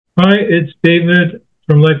Hi, it's David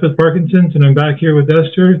from Life with Parkinson's, and I'm back here with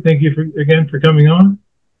Esther. Thank you again for coming on.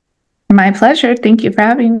 My pleasure. Thank you for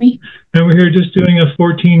having me. And we're here just doing a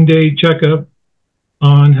 14-day checkup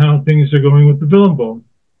on how things are going with the VILIM ball.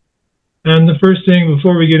 And the first thing,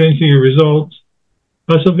 before we get into your results,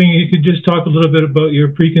 I was hoping you could just talk a little bit about your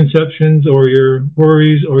preconceptions or your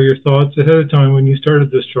worries or your thoughts ahead of time when you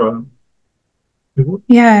started this trial.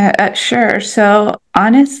 Yeah, sure. So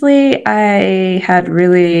honestly, I had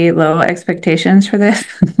really low expectations for this.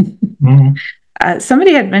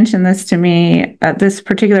 Somebody had mentioned this to me, this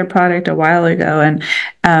particular product a while ago, and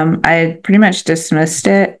I pretty much dismissed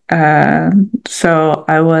it. So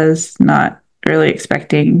I was not really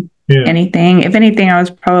expecting anything. If anything, I was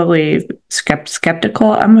probably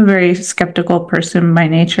skeptical. I'm a very skeptical person by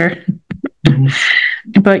nature.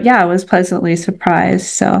 But yeah, I was pleasantly surprised.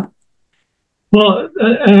 So. Well,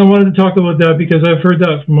 and I wanted to talk about that because I've heard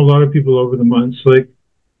that from a lot of people over the months. Like,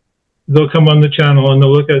 they'll come on the channel and they'll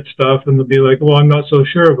look at stuff and they'll be like, well, I'm not so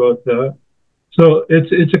sure about that. So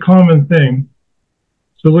it's a common thing.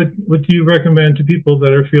 So what do you recommend to people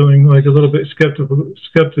that are feeling like a little bit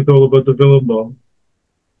skeptical about the VILIM ball?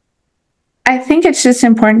 I think it's just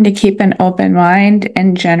important to keep an open mind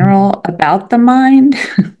in general about the mind.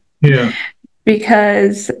 Yeah.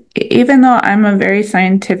 Because even though I'm a very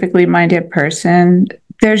scientifically minded person,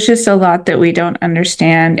 there's just a lot that we don't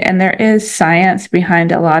understand. And there is science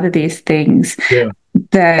behind a lot of these things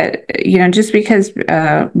that, just because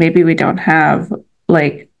maybe we don't have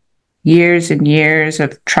like years and years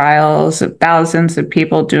of trials of thousands of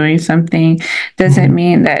people doing something doesn't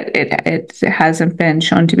mean that it hasn't been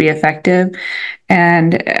shown to be effective.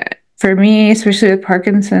 And for me, especially with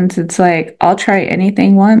Parkinson's, it's like I'll try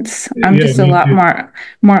anything once. I'm just a lot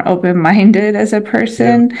more open-minded as a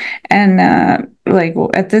person, and like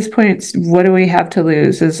at this point, what do we have to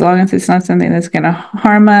lose? As long as it's not something that's going to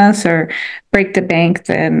harm us or break the bank,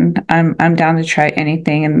 then I'm down to try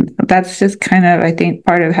anything. And that's just kind of, I think,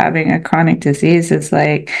 part of having a chronic disease is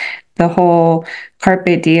like the whole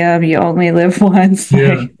carpe diem, you only live once,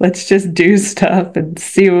 like, let's just do stuff and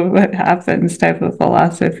see what happens type of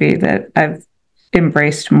philosophy that I've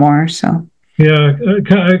embraced more. So yeah,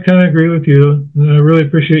 I kind of agree with you. I really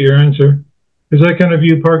appreciate your answer, because I kind of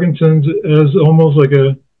view Parkinson's as almost like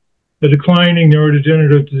a declining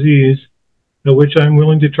neurodegenerative disease, at which I'm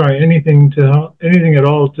willing to try anything at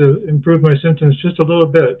all to improve my symptoms just a little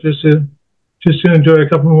bit, just to enjoy a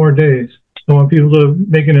couple more days. I want people to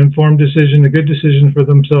make an informed decision, a good decision for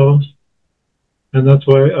themselves. And that's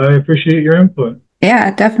why I appreciate your input.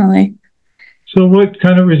 Yeah, definitely. So what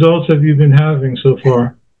kind of results have you been having so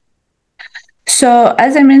far? So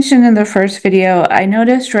as I mentioned in the first video, I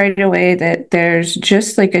noticed right away that there's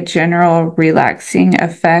just like a general relaxing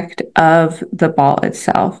effect of the ball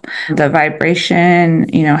itself. The vibration,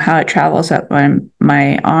 how it travels up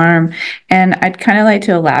my arm. And I'd kind of like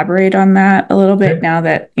to elaborate on that a little bit now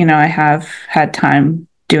that, I have had time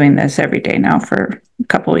doing this every day now for a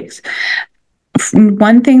couple weeks.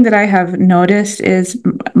 One thing that I have noticed is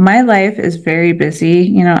my life is very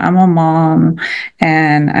busy. I'm a mom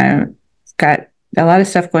and I've got a lot of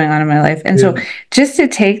stuff going on in my life. And so just to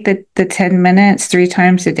take the 10 minutes 3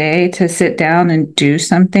 times a day to sit down and do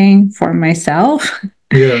something for myself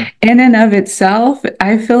in and of itself,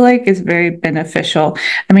 I feel like is very beneficial.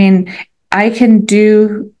 I mean, I can't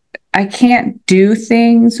do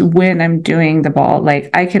things when I'm doing the ball. Like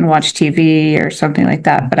I can watch TV or something like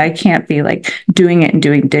that, but I can't be like doing it and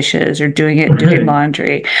doing dishes or doing it and doing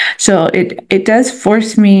laundry. So it does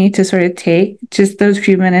force me to sort of take just those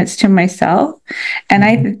few minutes to myself.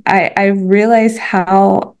 And I realize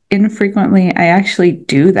how infrequently I actually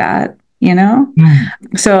do that,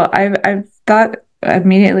 So I've thought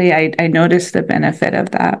immediately I noticed the benefit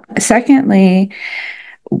of that. Secondly,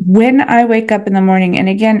 when I wake up in the morning, and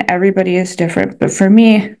again, everybody is different, but for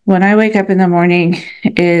me, when I wake up in the morning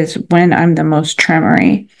is when I'm the most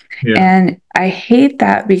tremory. And I hate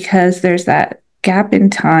that because there's that gap in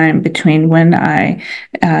time between when I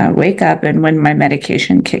wake up and when my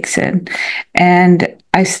medication kicks in. And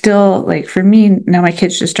I still, like for me, now my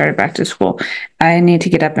kids just started back to school. I need to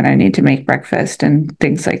get up and I need to make breakfast and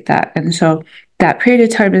things like that. And so that period of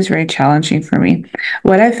time is very challenging for me.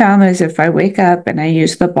 What I found is if I wake up and I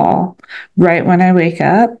use the ball right when I wake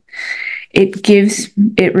up,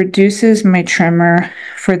 it reduces my tremor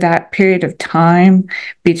for that period of time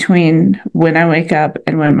between when I wake up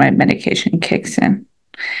and when my medication kicks in.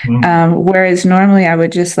 Whereas normally I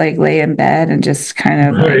would just like lay in bed and just kind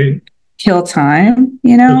of like kill time,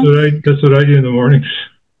 That's what I do in the mornings.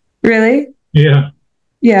 Really? Yeah.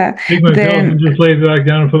 Yeah. Take my pills and just lay back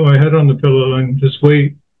down and put my head on the pillow and just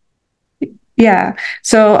wait. Yeah.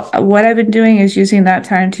 So what I've been doing is using that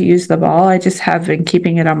time to use the ball. I just have been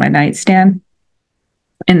keeping it on my nightstand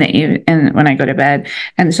in the and when I go to bed.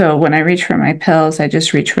 And so when I reach for my pills, I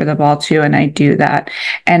just reach for the ball too, and I do that.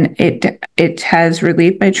 And it has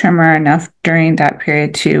relieved my tremor enough during that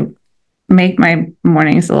period to make my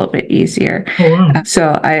mornings a little bit easier. Oh, wow.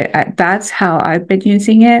 So I that's how I've been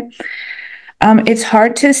using it. It's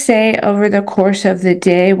hard to say over the course of the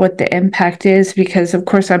day what the impact is because, of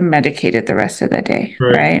course, I'm medicated the rest of the day,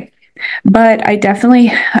 right? But I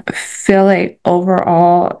definitely feel like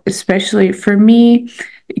overall, especially for me,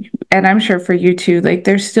 and I'm sure for you too, like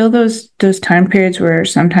there's still those time periods where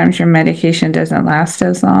sometimes your medication doesn't last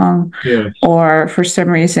as long, Yes. or for some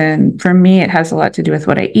reason, for me, it has a lot to do with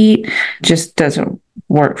what I eat, just doesn't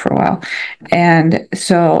work for a while. And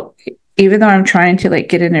so even though I'm trying to like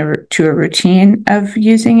get into a routine of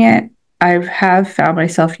using it, I have found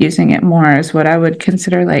myself using it more as what I would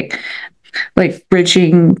consider like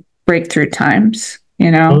bridging breakthrough times,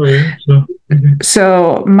 you know? Oh, yeah.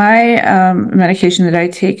 So my medication that I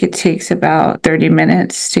take, it takes about 30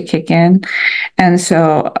 minutes to kick in. And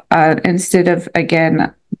so instead of,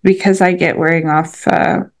 again, because I get wearing off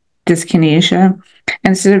dyskinesia,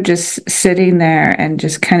 instead of just sitting there and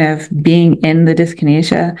just kind of being in the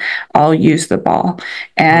dyskinesia, I'll use the ball.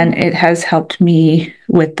 And it has helped me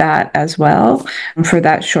with that as well for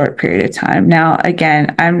that short period of time. Now,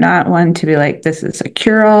 again, I'm not one to be like, this is a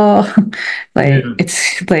cure-all. Like,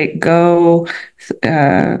 it's like, go,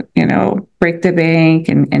 you know, break the bank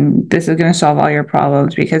and this is going to solve all your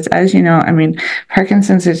problems. Because as you know, I mean,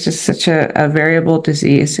 Parkinson's is just such a variable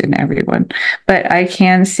disease in everyone. But I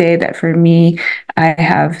can say that for me, I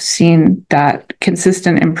have seen that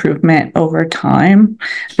consistent improvement over time,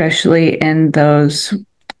 especially in those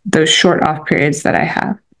short off periods that I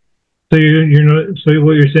have. So you're not. So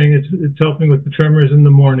what you're saying is it's helping with the tremors in the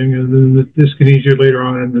morning and then the dyskinesia later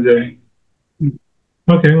on in the day.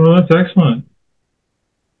 Okay, well that's excellent.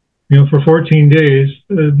 You know, for 14 days,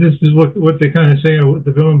 this is what they kind of say with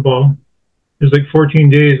the VILIM ball. Is like 14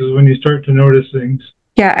 days is when you start to notice things.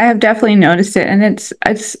 Yeah, I have definitely noticed it. And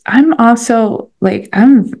I'm also like,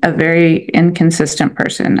 I'm a very inconsistent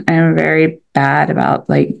person. I'm very bad about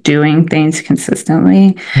like doing things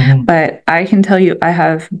consistently. But I can tell you, I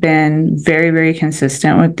have been very, very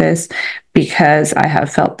consistent with this because I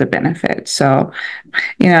have felt the benefit. So,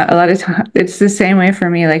 you know, a lot of times it's the same way for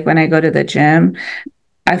me. Like when I go to the gym,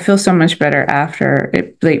 I feel so much better after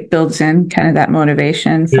it like builds in kind of that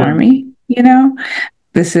motivation for me, you know?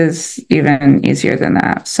 This is even easier than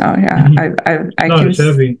that. So yeah, I can. It's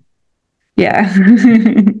heavy. Yeah.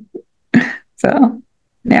 So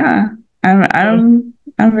yeah, I'm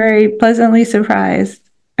very pleasantly surprised.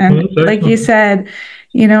 And like you said,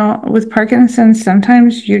 you know, with Parkinson's,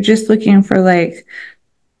 sometimes you're just looking for like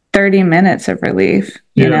 30 minutes of relief.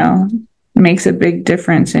 You know, makes a big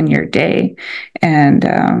difference in your day. And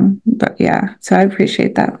but yeah, so I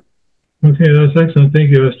appreciate that. Okay, that's excellent. Thank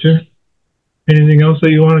you, Esther. Anything else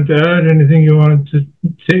that you wanted to add? Anything you wanted to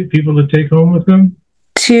take people to take home with them?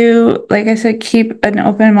 To, like I said, keep an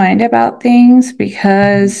open mind about things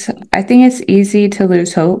because I think it's easy to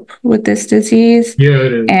lose hope with this disease. Yeah,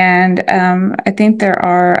 it is. And I think there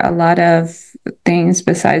are a lot of things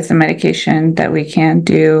besides the medication that we can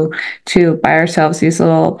do to buy ourselves these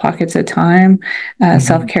little pockets of time.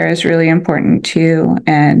 Self-care is really important too,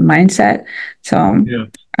 and mindset. So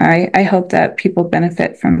I hope that people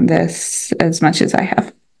benefit from this as much as I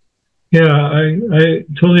have. Yeah, I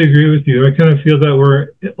totally agree with you. I kind of feel that we're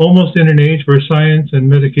almost in an age where science and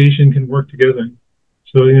medication can work together.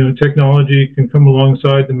 So, you know, technology can come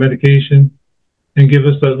alongside the medication and give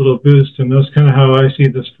us that little boost. And that's kind of how I see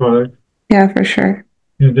this product. Yeah, for sure.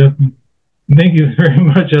 Yeah, definitely. Thank you very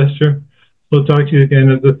much, Esther. We'll talk to you again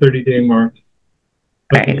at the 30-day mark.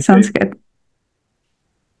 All right, sounds good.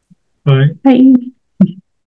 Bye. Bye.